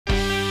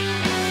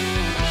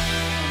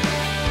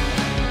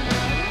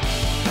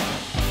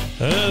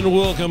And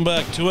welcome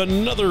back to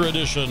another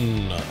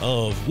edition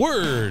of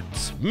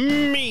Words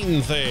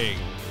Mean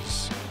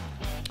Things.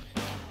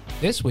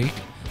 This week,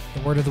 the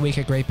word of the week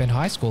at Great Bend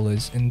High School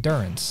is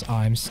endurance.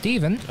 I'm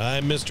Steven.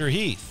 I'm Mr.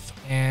 Heath.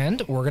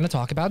 And we're going to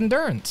talk about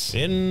endurance.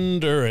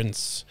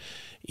 Endurance,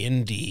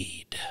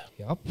 indeed.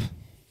 Yep.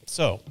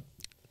 So,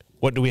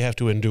 what do we have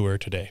to endure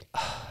today?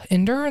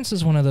 Endurance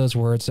is one of those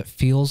words that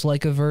feels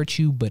like a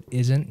virtue, but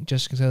isn't,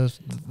 just because of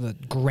the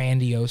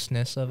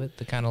grandioseness of it,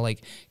 the kind of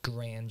like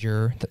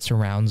grandeur that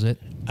surrounds it.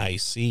 I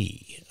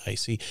see.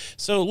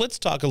 So let's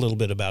talk a little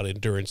bit about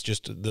endurance,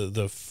 just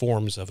the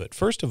forms of it.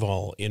 First of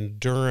all,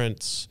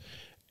 endurance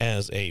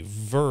as a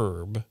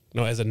verb,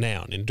 no, as a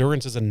noun.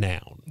 Endurance is a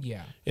noun.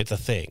 Yeah. It's a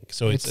thing.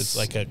 So it's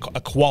like a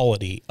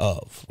quality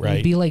of, right?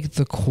 It'd be like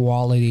the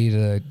quality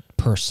to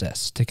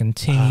persist, to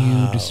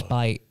continue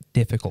despite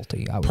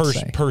difficulty, I would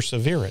say.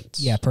 Perseverance.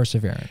 Yeah,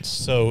 perseverance.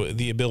 So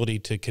the ability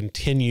to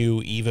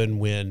continue even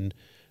when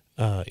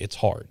it's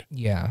hard.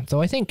 Yeah,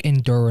 though I think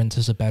endurance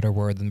is a better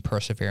word than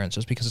perseverance,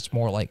 just because it's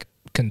more like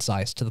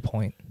concise to the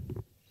point.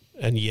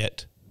 And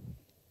yet,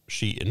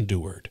 she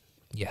endured.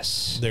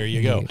 Yes. There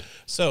you go.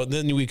 So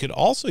then we could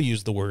also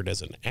use the word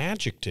as an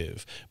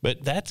adjective,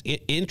 but that's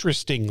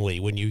interestingly,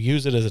 when you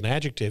use it as an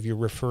adjective, you're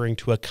referring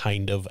to a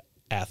kind of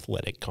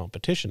athletic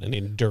competition, an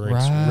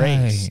endurance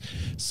race.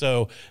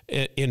 So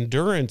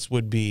endurance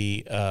would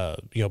be,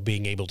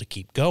 being able to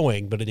keep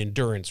going, but an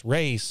endurance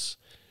race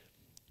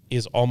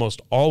is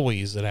almost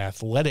always an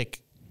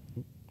athletic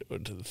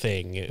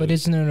thing. But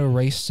isn't it a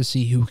race to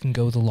see who can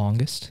go the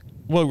longest?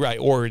 Well, right,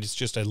 or it's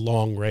just a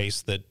long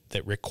race that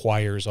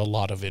requires a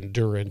lot of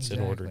endurance in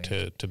order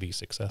to be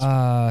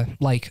successful.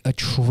 Like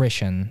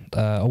attrition,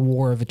 a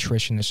war of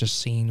attrition is just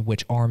seeing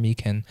which army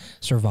can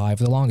survive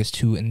the longest,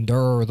 to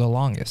endure the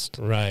longest.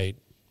 Right.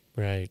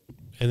 And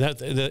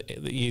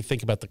you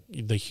think about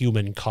the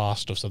human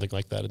cost of something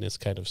like that, and it's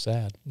kind of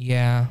sad.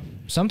 Yeah.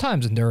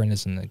 Sometimes enduring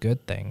isn't a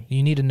good thing.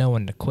 You need to know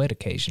when to quit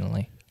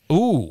occasionally.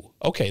 Ooh,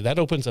 okay, that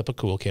opens up a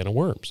cool can of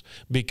worms,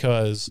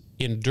 because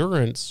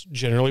endurance,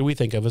 generally we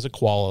think of as a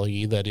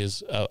quality that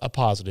is a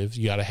positive.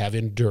 You got to have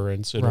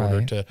endurance in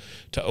order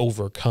to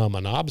overcome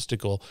an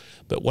obstacle.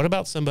 But what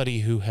about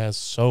somebody who has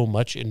so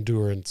much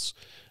endurance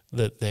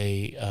that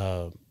they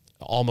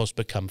almost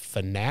become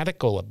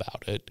fanatical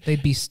about it?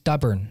 They'd be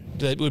stubborn.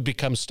 That would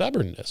become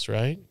stubbornness,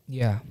 right?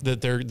 Yeah.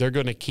 That they're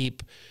going to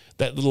keep,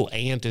 that little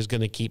ant is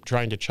going to keep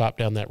trying to chop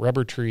down that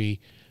rubber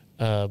tree,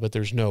 but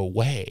there's no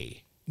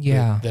way.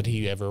 That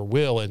he ever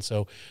will, and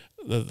so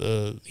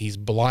he's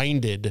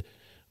blinded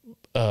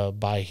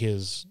by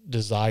his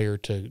desire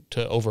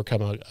to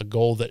overcome a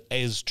goal that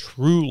is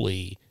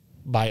truly,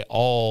 by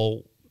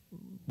all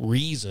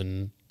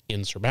reason,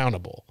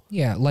 insurmountable.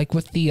 Yeah, like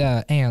with the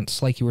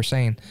ants, like you were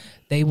saying,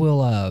 they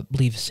will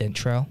leave a scent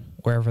trail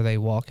wherever they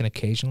walk, and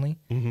occasionally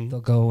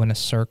they'll go in a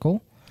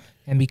circle,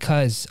 and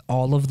because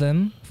all of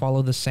them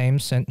follow the same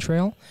scent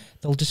trail,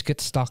 they'll just get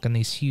stuck in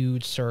these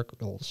huge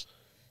circles.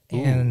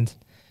 And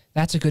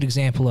that's a good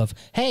example of,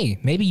 hey,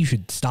 maybe you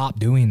should stop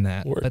doing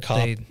that.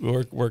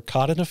 We're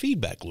caught in a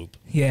feedback loop.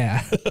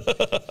 Yeah.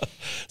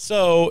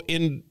 So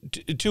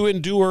to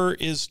endure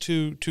is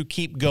to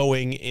keep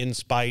going in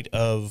spite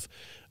of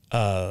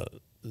the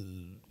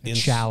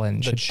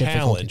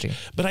challenge.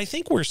 But I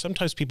think where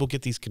sometimes people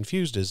get these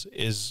confused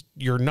is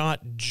you're not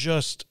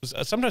just,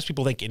 sometimes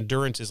people think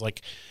endurance is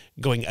like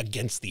going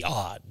against the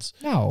odds.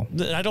 No.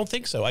 I don't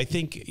think so. I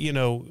think,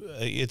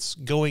 it's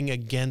going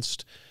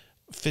against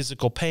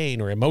physical pain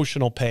or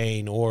emotional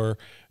pain or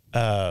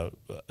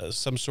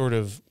some sort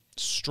of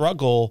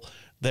struggle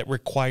that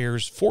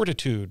requires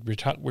fortitude,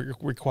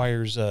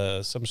 requires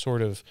some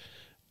sort of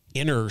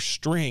inner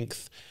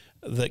strength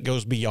that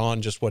goes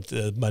beyond just what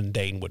the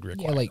mundane would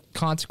require. Yeah, like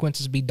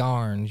consequences be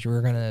darned.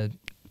 You're going to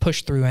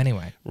push through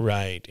anyway.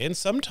 Right. And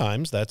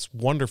sometimes that's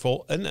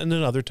wonderful, and then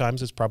other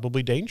times it's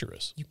probably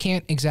dangerous. You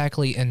can't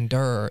exactly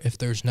endure if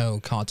there's no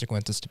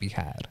consequences to be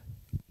had.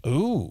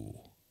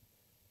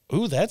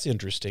 Ooh, that's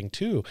interesting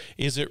too.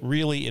 Is it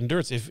really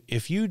endurance?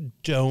 If you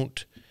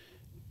don't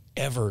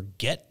ever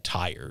get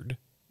tired,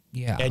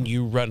 and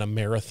you run a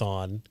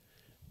marathon,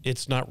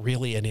 it's not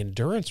really an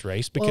endurance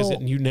race because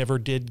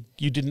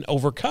you didn't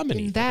overcome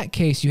anything. In that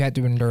case, you had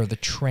to endure the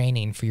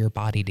training for your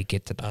body to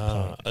get to that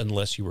point.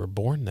 Unless you were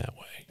born that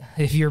way.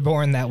 If you're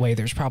born that way,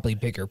 there's probably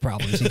bigger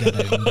problems you got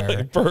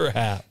to endure.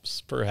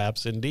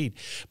 Perhaps indeed.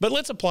 But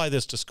let's apply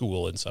this to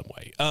school in some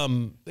way.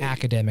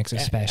 Academics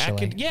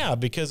especially. Yeah,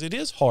 because it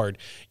is hard.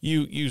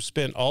 You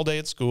spent all day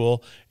at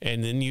school,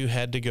 and then you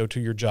had to go to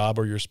your job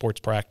or your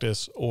sports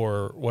practice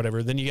or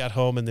whatever. Then you got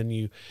home, and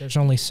then there's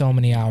only so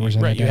many hours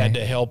in a day. You had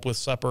to help with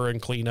supper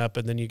and clean up,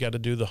 and then you got to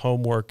do the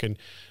homework, and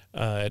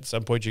at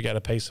some point you got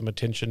to pay some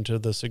attention to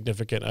the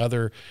significant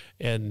other,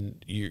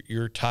 and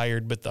you're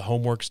tired, but the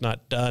homework's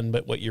not done,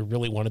 but what you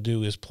really want to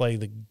do is play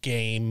the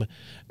game,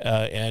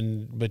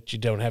 but you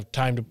don't have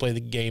time to play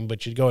the game,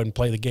 but you go and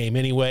play the game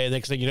anyway. The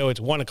next thing you know, it's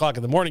 1 o'clock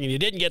in the morning and you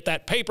didn't get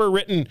that paper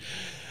written.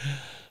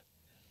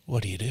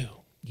 What do you do?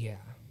 Yeah.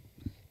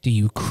 Do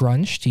you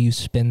crunch? Do you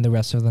spend the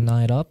rest of the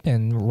night up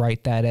and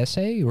write that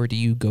essay? Or do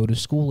you go to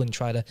school and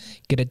try to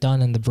get it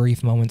done in the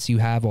brief moments you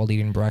have while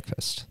eating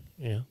breakfast?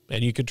 Yeah,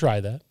 and you could try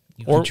that.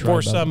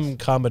 Or some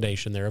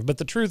combination thereof. But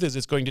the truth is,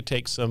 it's going to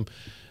take some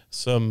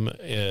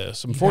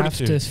fortitude. You have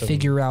to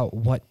figure out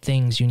what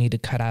things you need to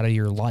cut out of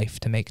your life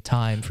to make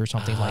time for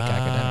something like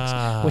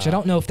academics, which I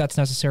don't know if that's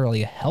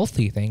necessarily a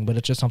healthy thing, but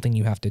it's just something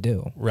you have to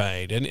do.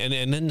 Right, and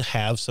then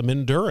have some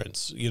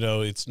endurance. You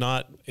know, it's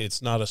not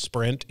a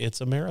sprint;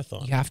 it's a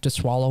marathon. You have to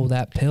swallow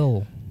that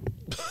pill.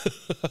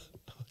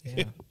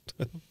 Yeah.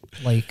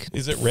 Like,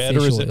 is it red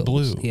or is it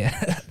blue?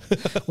 Yeah.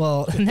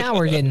 Well, now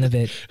we're getting a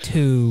bit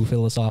too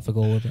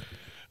philosophical with it.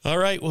 All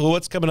right. Well,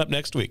 what's coming up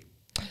next week?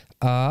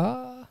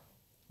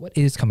 What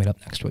is coming up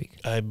next week?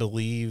 I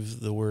believe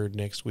the word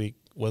next week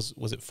was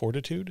it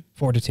fortitude?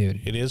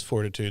 Fortitude. It is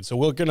fortitude. So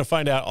we're going to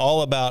find out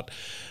all about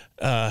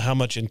how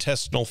much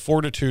intestinal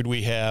fortitude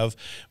we have.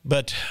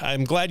 But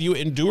I'm glad you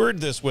endured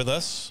this with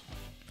us.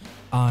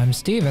 I'm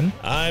Steven.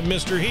 I'm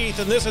Mr. Heath,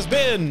 and this has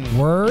been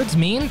Words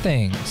Mean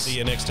Things. See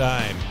you next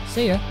time.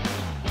 See ya.